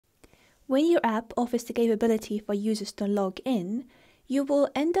When your app offers the capability for users to log in, you will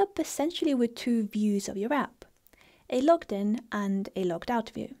end up essentially with two views of your app, a logged in and a logged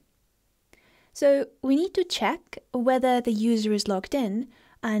out view. So we need to check whether the user is logged in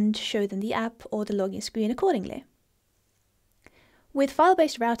and show them the app or the login screen accordingly. With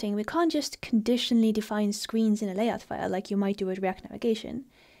file-based routing, we can't just conditionally define screens in a layout file like you might do with React navigation.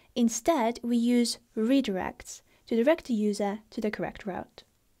 Instead, we use redirects to direct the user to the correct route.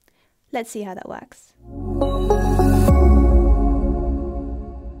 Let's see how that works.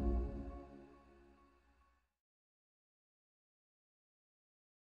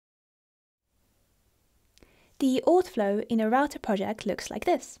 The auth flow in a router project looks like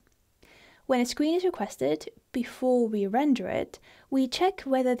this. When a screen is requested, before we render it, we check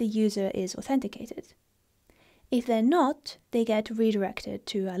whether the user is authenticated. If they're not, they get redirected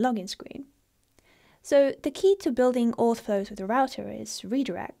to a login screen. So the key to building auth flows with a router is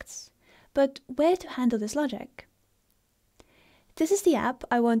redirects. But where to handle this logic? This is the app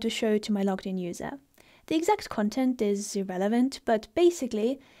I want to show to my logged in user. The exact content is irrelevant, but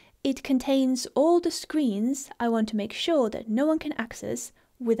basically it contains all the screens I want to make sure that no one can access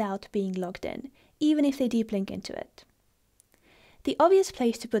without being logged in, even if they deep link into it. The obvious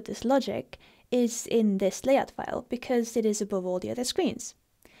place to put this logic is in this layout file because it is above all the other screens.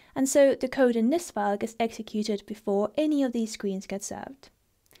 And so the code in this file gets executed before any of these screens get served.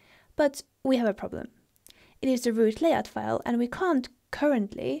 But we have a problem. It is the root layout file and we can't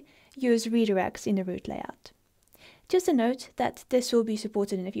currently use redirects in the root layout. Just a note that this will be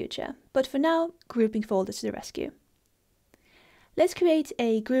supported in the future, but for now, grouping folders to the rescue. Let's create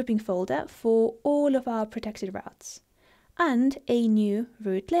a grouping folder for all of our protected routes and a new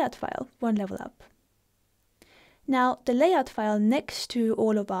root layout file, one level up. Now, the layout file next to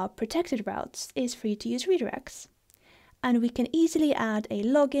all of our protected routes is free to use redirects, and we can easily add a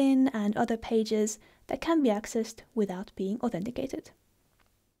login and other pages that can be accessed without being authenticated.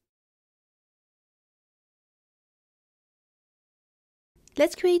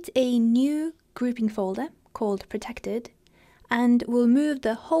 Let's create a new grouping folder called protected, and we'll move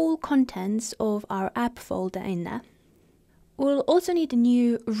the whole contents of our app folder in there. We'll also need a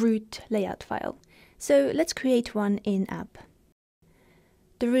new root layout file, so let's create one in app.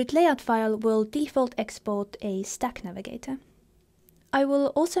 The root layout file will default export a stack navigator. I will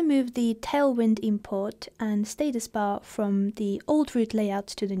also move the tailwind import and status bar from the old root layout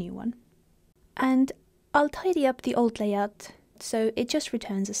to the new one. And I'll tidy up the old layout so it just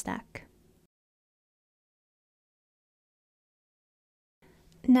returns a stack.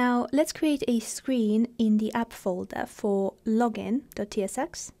 Now let's create a screen in the app folder for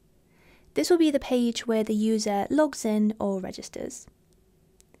login.tsx. This will be the page where the user logs in or registers.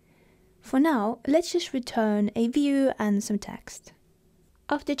 For now, let's just return a view and some text.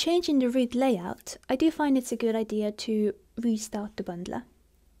 After changing the root layout, I do find it's a good idea to restart the bundler.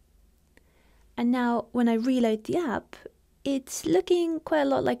 And now when I reload the app, it's looking quite a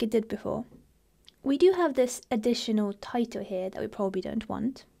lot like it did before. We do have this additional title here that we probably don't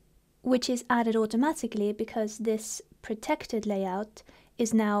want, which is added automatically because this protected layout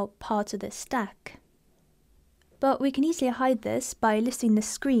is now part of the stack. But we can easily hide this by listing the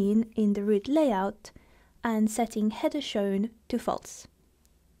screen in the root layout and setting header shown to false.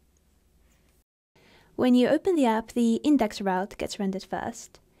 When you open the app, the index route gets rendered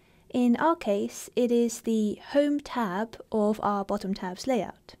first. In our case, it is the home tab of our bottom tab's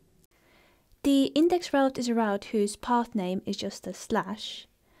layout. The index route is a route whose path name is just a slash.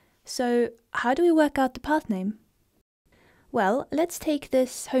 So how do we work out the path name? Well, let's take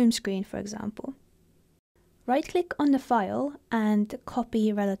this home screen for example. Right-click on the file and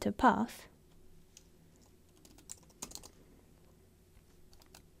copy relative path.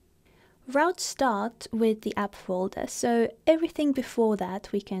 Routes start with the app folder, so everything before that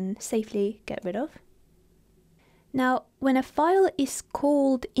we can safely get rid of. Now, when a file is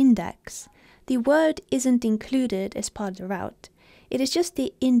called index, the word isn't included as part of the route. It is just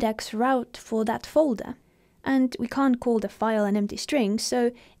the index route for that folder. And we can't call the file an empty string,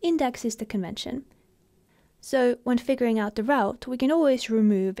 so index is the convention. So when figuring out the route, we can always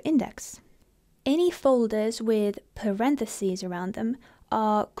remove index. Any folders with parentheses around them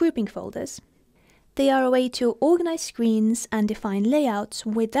are grouping folders. They are a way to organize screens and define layouts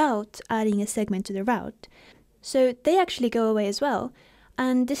without adding a segment to the route. So they actually go away as well,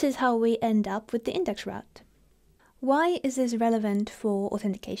 and this is how we end up with the index route. Why is this relevant for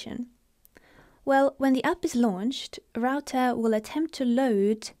authentication? Well, when the app is launched, Router will attempt to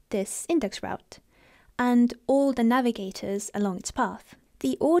load this index route and all the navigators along its path.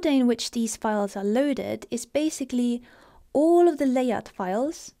 The order in which these files are loaded is basically all of the layout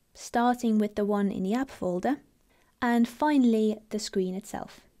files starting with the one in the app folder, and finally the screen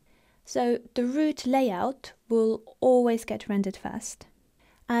itself. So the root layout will always get rendered first,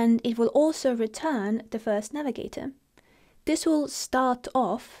 and it will also return the first navigator. This will start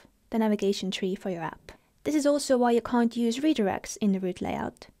off the navigation tree for your app. This is also why you can't use redirects in the root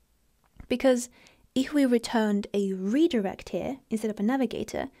layout, because if we returned a redirect here instead of a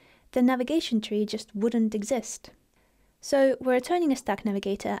navigator, the navigation tree just wouldn't exist. So we're returning a stack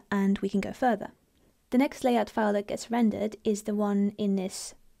navigator and we can go further. The next layout file that gets rendered is the one in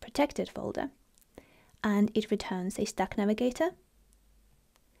this protected folder, and it returns a stack navigator.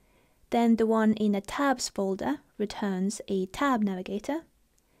 Then the one in a tabs folder returns a tab navigator.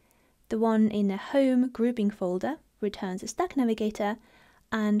 The one in a home grouping folder returns a stack navigator,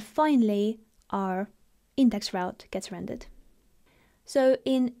 and finally our index route gets rendered. So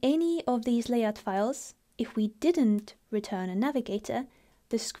in any of these layout files, if we didn't return a navigator,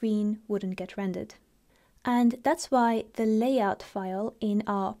 the screen wouldn't get rendered. And that's why the layout file in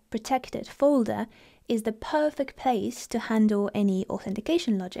our protected folder is the perfect place to handle any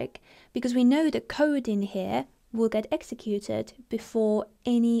authentication logic, because we know the code in here will get executed before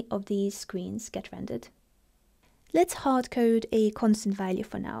any of these screens get rendered. Let's hardcode a constant value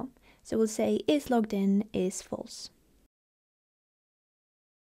for now. So we'll say is logged in is false.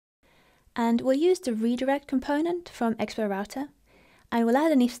 And we'll use the redirect component from Expo Router, and we'll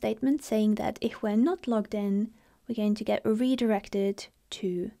add an if statement saying that if we're not logged in, we're going to get redirected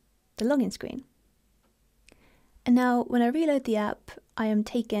to the login screen. And now when I reload the app, I am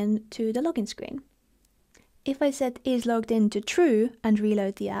taken to the login screen. If I set is logged in to true and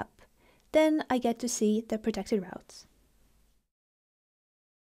reload the app, then I get to see the protected routes.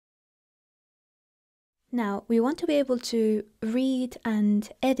 Now we want to be able to read and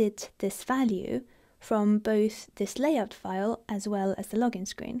edit this value from both this layout file as well as the login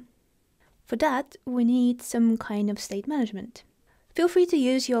screen. For that, we need some kind of state management. Feel free to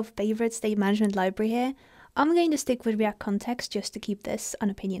use your favorite state management library here. I'm going to stick with React Context just to keep this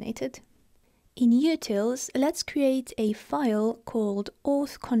unopinionated. In utils, let's create a file called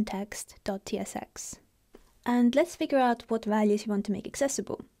authcontext.tsx. And let's figure out what values you want to make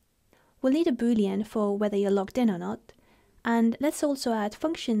accessible. We'll need a boolean for whether you're logged in or not, and let's also add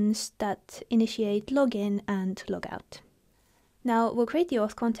functions that initiate login and logout. Now we'll create the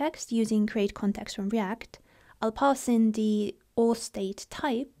auth context using create context from React. I'll pass in the auth state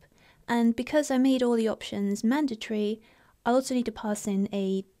type, and because I made all the options mandatory, I'll also need to pass in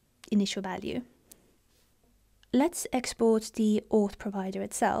a initial value. Let's export the auth provider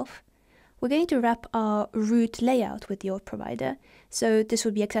itself. We're going to wrap our root layout with the auth provider, so this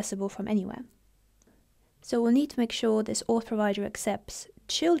will be accessible from anywhere. So we'll need to make sure this auth provider accepts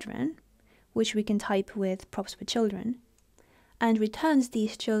children, which we can type with props for children, and returns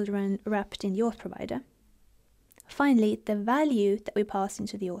these children wrapped in the auth provider. Finally, the value that we pass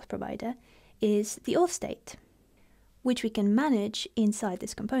into the auth provider is the auth state, which we can manage inside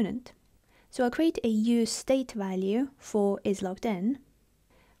this component. So I'll create a use state value for is logged in,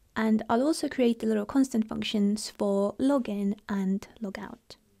 and I'll also create the little constant functions for login and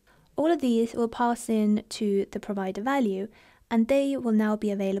logout. All of these will pass in to the provider value, and they will now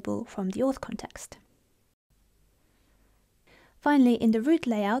be available from the auth context. Finally, in the root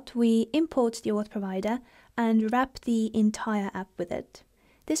layout, we import the auth provider and wrap the entire app with it.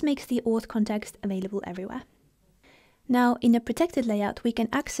 This makes the auth context available everywhere. Now, in a protected layout, we can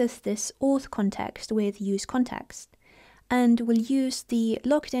access this auth context with use context, and we'll use the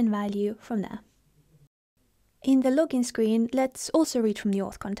logged in value from there. In the login screen, let's also read from the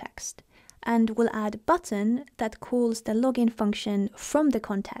auth context, and we'll add a button that calls the login function from the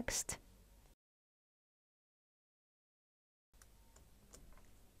context.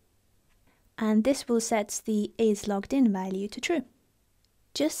 And this will set the is logged in value to true.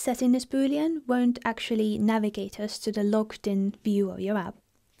 Just setting this boolean won't actually navigate us to the logged in view of your app.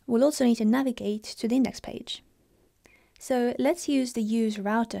 We'll also need to navigate to the index page. So let's use the use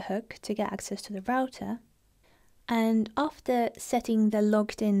router hook to get access to the router. And after setting the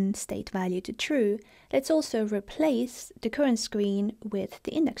logged in state value to true, let's also replace the current screen with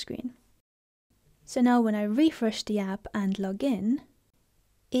the index screen. So now when I refresh the app and log in,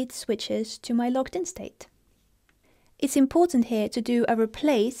 it switches to my logged in state. It's important here to do a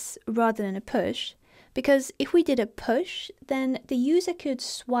replace rather than a push, because if we did a push, then the user could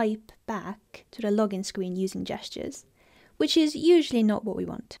swipe back to the login screen using gestures, which is usually not what we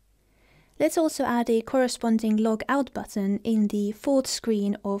want. Let's also add a corresponding logout button in the fourth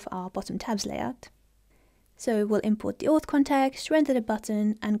screen of our bottom tabs layout. So we'll import the auth context, render the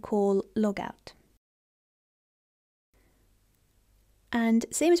button, and call logout. And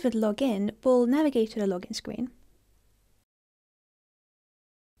same as with login, we'll navigate to the login screen.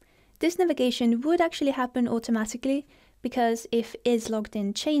 This navigation would actually happen automatically because if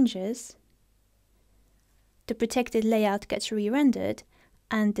isLoggedIn changes, the protected layout gets re-rendered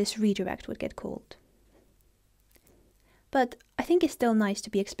and this redirect would get called. But I think it's still nice to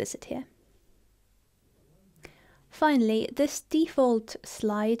be explicit here. Finally, this default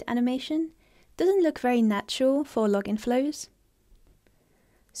slide animation doesn't look very natural for login flows.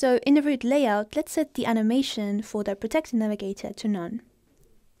 So in the root layout, let's set the animation for the protected navigator to none.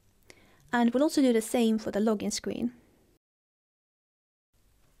 And we'll also do the same for the login screen.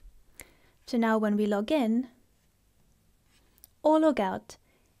 So now when we log in or log out,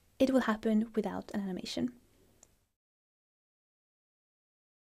 it will happen without an animation.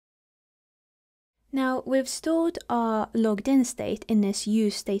 Now we've stored our logged in state in this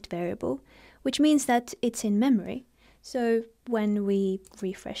useState variable, which means that it's in memory. So when we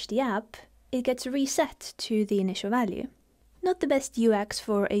refresh the app, it gets reset to the initial value. Not the best UX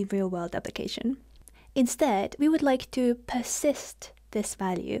for a real-world application. Instead, we would like to persist this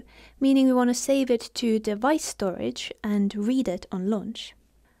value, meaning we want to save it to device storage and read it on launch.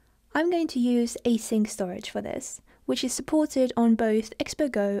 I'm going to use async storage for this, which is supported on both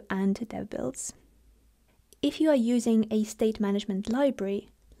Expo Go and dev builds. If you are using a state management library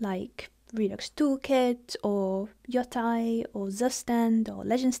like Redux Toolkit or Yotai or Zustand or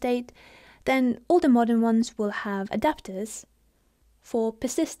Legend State, then all the modern ones will have adapters for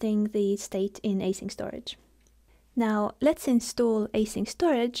persisting the state in async storage. Now let's install async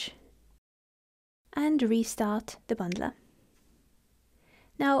storage and restart the bundler.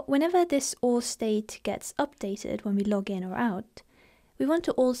 Now whenever this Auth state gets updated when we log in or out, we want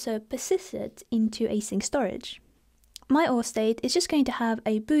to also persist it into async storage. My Auth state is just going to have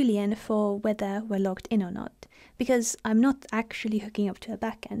a boolean for whether we're logged in or not, because I'm not actually hooking up to a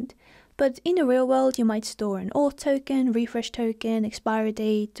backend. But in the real world, you might store an Auth token, refresh token, expiry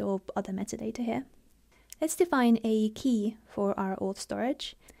date, or other metadata here. Let's define a key for our Auth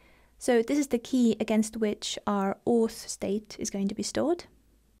storage. So this is the key against which our Auth state is going to be stored.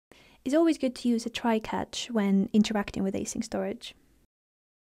 It's always good to use a try-catch when interacting with async storage.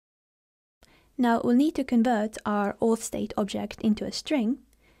 Now we'll need to convert our Auth state object into a string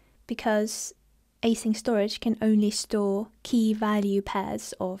because async storage can only store key value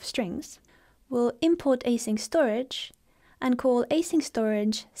pairs of strings. We'll import async storage and call async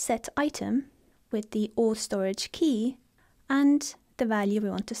storage setItem with the Auth storage key and the value we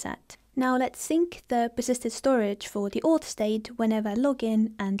want to set. Now let's sync the persisted storage for the Auth state whenever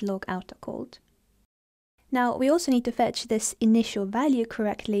login and logout are called. Now we also need to fetch this initial value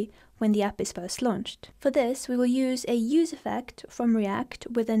correctly when the app is first launched. For this, we will use a use effect from React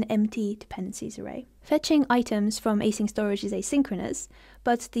with an empty dependencies array. Fetching items from async storage is asynchronous,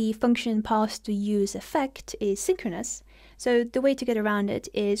 but the function passed to use effect is synchronous. So the way to get around it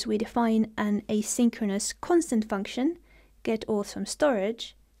is we define an asynchronous constant function, getAuth from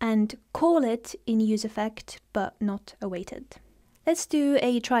storage, and call it in use effect, but not awaited. Let's do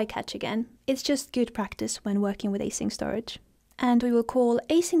a try-catch again. It's just good practice when working with async storage. And we will call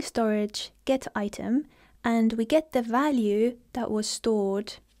async storage getItem, and we get the value that was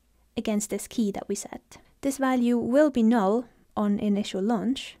stored against this key that we set. This value will be null on initial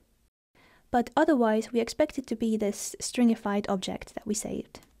launch, but otherwise we expect it to be this stringified object that we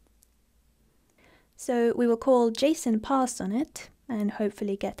saved. So we will call JSON parse on it, and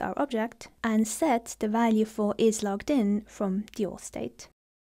hopefully get our object, and set the value for isLoggedIn from the Auth state.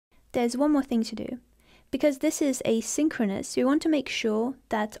 There's one more thing to do. Because this is asynchronous, we want to make sure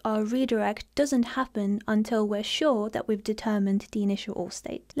that our redirect doesn't happen until we're sure that we've determined the initial Auth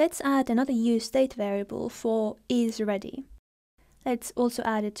state. Let's add another useState variable for isReady. Let's also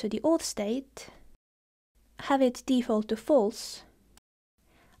add it to the Auth state, have it default to false,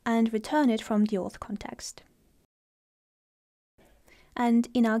 and return it from the Auth context. And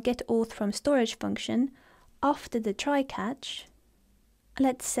in our getAuth from storage function, after the try-catch,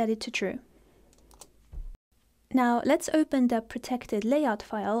 let's set it to true. Now let's open the protected layout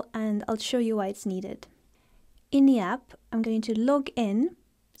file and I'll show you why it's needed. In the app, I'm going to log in,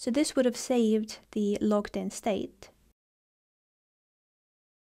 so this would have saved the logged in state.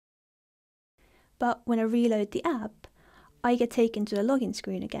 But when I reload the app, I get taken to the login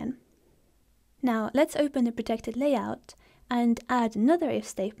screen again. Now let's open the protected layout and add another if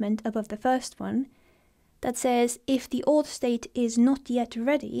statement above the first one that says if the Auth state is not yet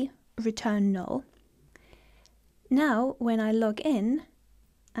ready, return null. Now, when I log in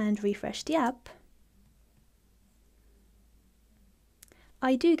and refresh the app,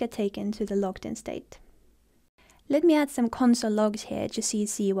 I do get taken to the logged in state. Let me add some console logs here just so you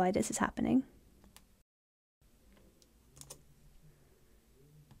see why this is happening.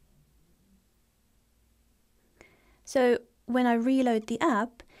 So when I reload the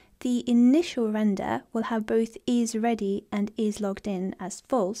app, the initial render will have both is ready and is logged in as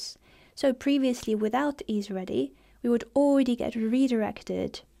false. So previously without is ready, we would already get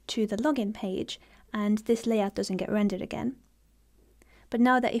redirected to the login page and this layout doesn't get rendered again. But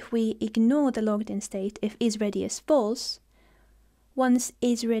now that if we ignore the logged in state, if is ready is false, once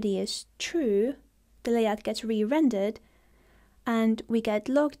is ready is true, the layout gets re-rendered and we get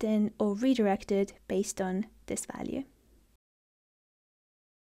logged in or redirected based on this value.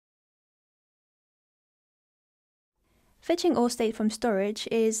 Fetching Auth state from storage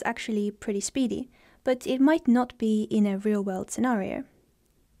is actually pretty speedy, but it might not be in a real-world scenario.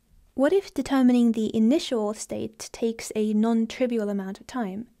 What if determining the initial Auth state takes a non-trivial amount of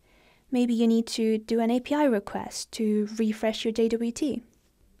time? Maybe you need to do an API request to refresh your JWT.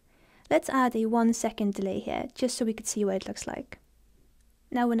 Let's add a 1 second delay here, just so we could see what it looks like.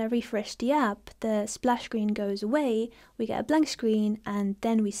 Now when I refresh the app, the splash screen goes away, we get a blank screen, and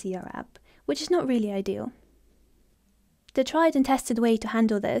then we see our app, which is not really ideal. The tried and tested way to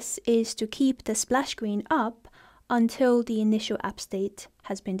handle this is to keep the splash screen up until the initial app state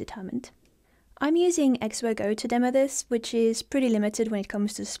has been determined. I'm using Expo Router to demo this, which is pretty limited when it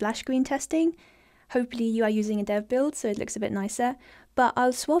comes to splash screen testing. Hopefully you are using a dev build so it looks a bit nicer, but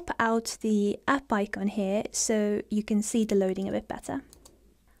I'll swap out the app icon here so you can see the loading a bit better.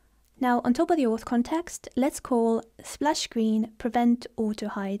 Now, on top of the auth context, let's call splash screen prevent auto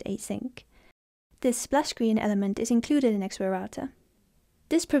hide async. This splash screen element is included in Expo Router.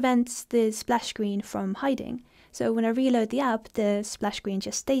 This prevents the splash screen from hiding, so when I reload the app, the splash screen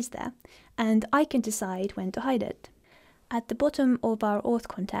just stays there, and I can decide when to hide it. At the bottom of our auth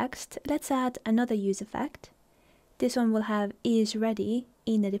context, let's add another use effect. This one will have is ready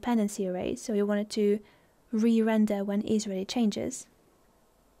in the dependency array, so we want it to re-render when is ready changes.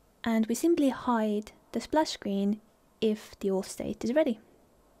 And we simply hide the splash screen if the auth state is ready.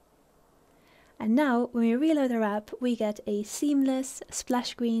 And now, when we reload our app, we get a seamless splash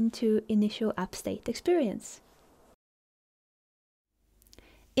screen to initial app state experience.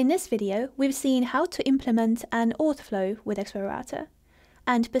 In this video, we've seen how to implement an auth flow with Expo Router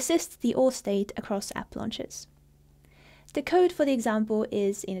and persist the auth state across app launches. The code for the example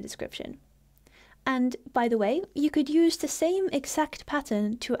is in the description. And by the way, you could use the same exact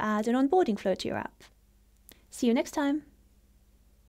pattern to add an onboarding flow to your app. See you next time!